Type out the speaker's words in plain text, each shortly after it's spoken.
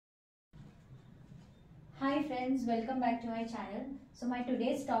Hi friends, welcome back to my channel. So my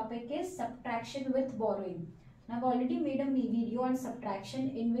today's topic is subtraction with borrowing. Now I've already made a video on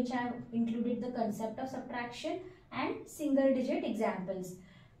subtraction in which I have included the concept of subtraction and single digit examples.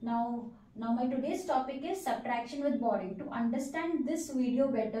 Now my today's topic is subtraction with borrowing. To understand this video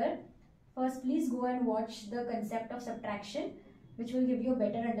better, first please go and watch the concept of subtraction, which will give you a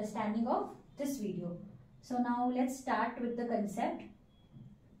better understanding of this video. So now let's start with the concept.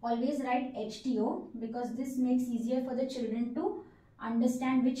 Always write HTO because this makes easier for the children to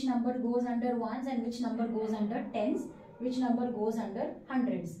understand which number goes under ones and which number goes under tens, which number goes under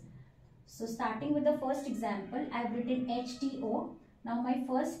hundreds. So starting with the first example, I have written HTO. Now my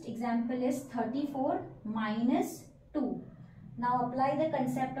first example is 34 minus 2. Now apply the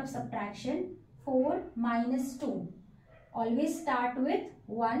concept of subtraction. 4 minus 2. Always start with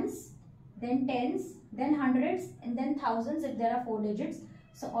ones, then tens, then hundreds, and then thousands if there are 4 digits.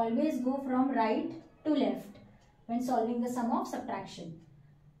 So always go from right to left when solving the sum of subtraction.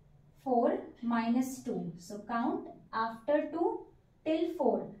 4 minus 2. So count after 2 till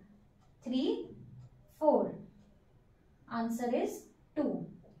 4. 3, 4. Answer is 2.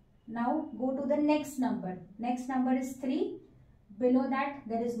 Now go to the next number. Next number is 3. Below that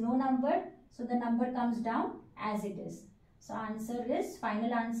there is no number. So the number comes down as it is. So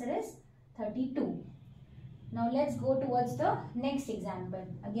final answer is 32. Now let's go towards the next example.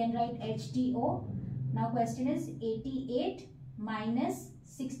 Again write HTO. Now question is 88 minus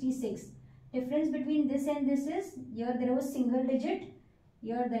 66. Difference between this and this is, here there was single digit,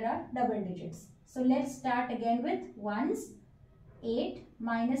 here there are double digits. So let's start again with ones. 8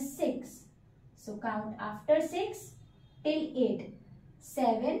 minus 6. So count after 6 till 8.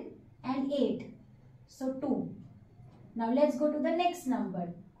 7 and 8. So 2. Now let's go to the next number.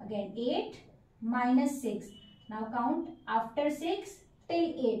 Again 8 minus 6. Now count after 6 till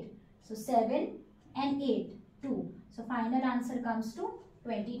 8. So 7 and 8, 2. So final answer comes to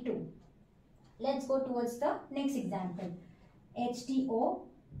 22. Let's go towards the next example. HTO.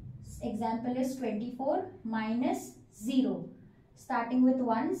 Example is 24 minus 0. Starting with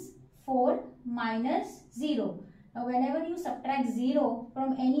ones, 4 minus 0. Now whenever you subtract 0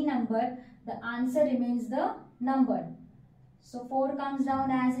 from any number, the answer remains the number. So 4 comes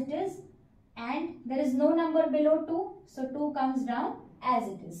down as it is. And there is no number below 2, so 2 comes down as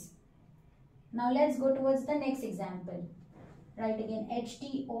it is. Now let's go towards the next example. Write again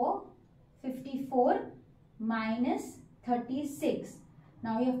HTO 54 minus 36.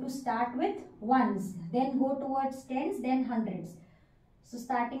 Now you have to start with ones, then go towards tens, then hundreds. So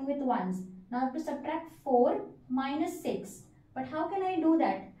starting with ones. Now I have to subtract 4 minus 6. But how can I do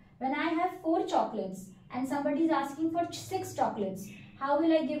that? When I have 4 chocolates and somebody is asking for 6 chocolates. How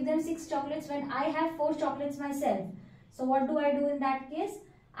will I give them 6 chocolates when I have 4 chocolates myself? So what do I do in that case?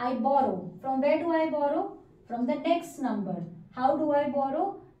 I borrow. From where do I borrow? From the next number. How do I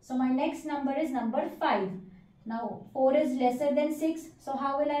borrow? So my next number is number 5. Now 4 is lesser than 6. So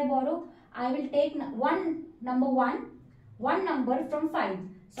how will I borrow? I will take one number from 5.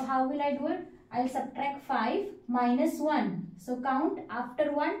 So how will I do it? I will subtract 5 minus 1. So count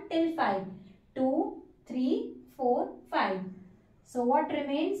after 1 till 5. 2, 3, 4, 5. So what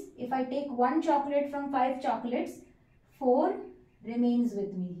remains? If I take 1 chocolate from 5 chocolates, 4 remains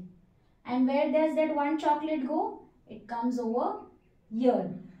with me. And where does that 1 chocolate go? It comes over here.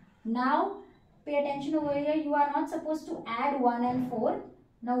 Now pay attention over here. You are not supposed to add 1 and 4.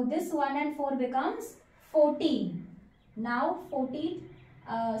 Now this 1 and 4 becomes 14. Now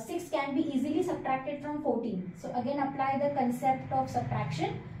 6 can be easily subtracted from 14. So again apply the concept of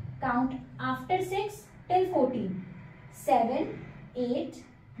subtraction. Count after 6 till 14. 7, 8,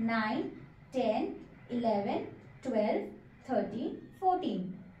 9, 10, 11, 12, 13,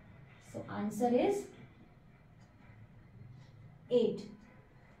 14. So answer is 8.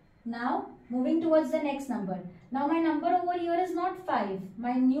 Now moving towards the next number. Now my number over here is not 5.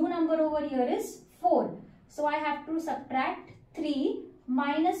 My new number over here is 4. So I have to subtract 3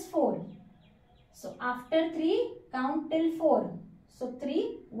 minus 4. So after 3 count till 4. So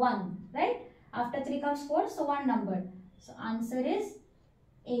 3, 1. Right? After 3 comes 4. So 1 number. So answer is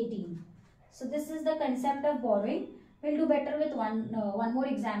 18. So this is the concept of borrowing. We'll do better with one more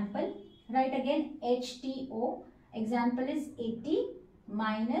example. Write again HTO. Example is 80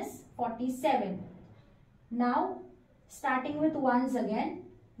 minus 47. Now starting with ones again.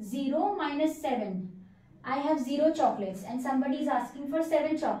 0 minus 7. I have 0 chocolates and somebody is asking for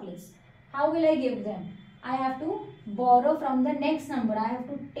 7 chocolates. How will I give them? I have to borrow from the next number. I have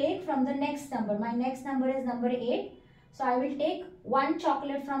to take from the next number. My next number is number 8. So I will take 1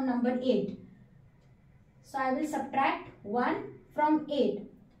 chocolate from number 8. So I will subtract 1 from 8.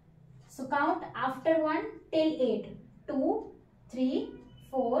 So count after 1 till 8. 2, 3,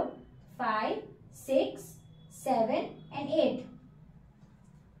 4, 5, 6, 7 and 8.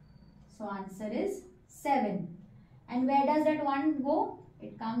 So answer is 7. And where does that 1 go?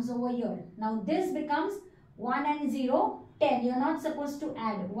 It comes over here. Now this becomes 1 and 0, 10. You are not supposed to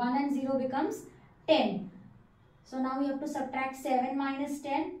add. 1 and 0 becomes 10. So now we have to subtract 7 minus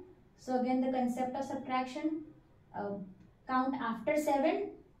 10. So again the concept of subtraction. Count after 7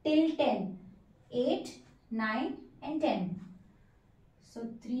 till 10. 8, 9 and 10. So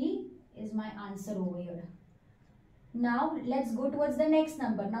 3 is my answer over here. Now let's go towards the next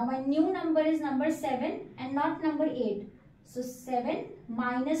number. Now my new number is number 7 and not number 8. So 7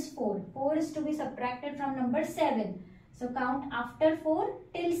 minus 4. 4 is to be subtracted from number 7. So count after 4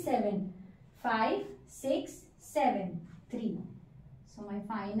 till 7. 5, 6, 7, 3. So my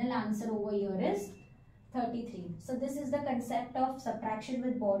final answer over here is 33. So this is the concept of subtraction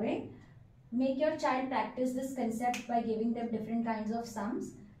with borrowing. Make your child practice this concept by giving them different kinds of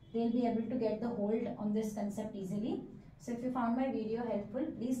sums. They'll be able to get the hold on this concept easily. So if you found my video helpful,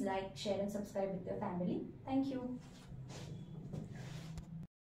 please like, share and subscribe with your family. Thank you.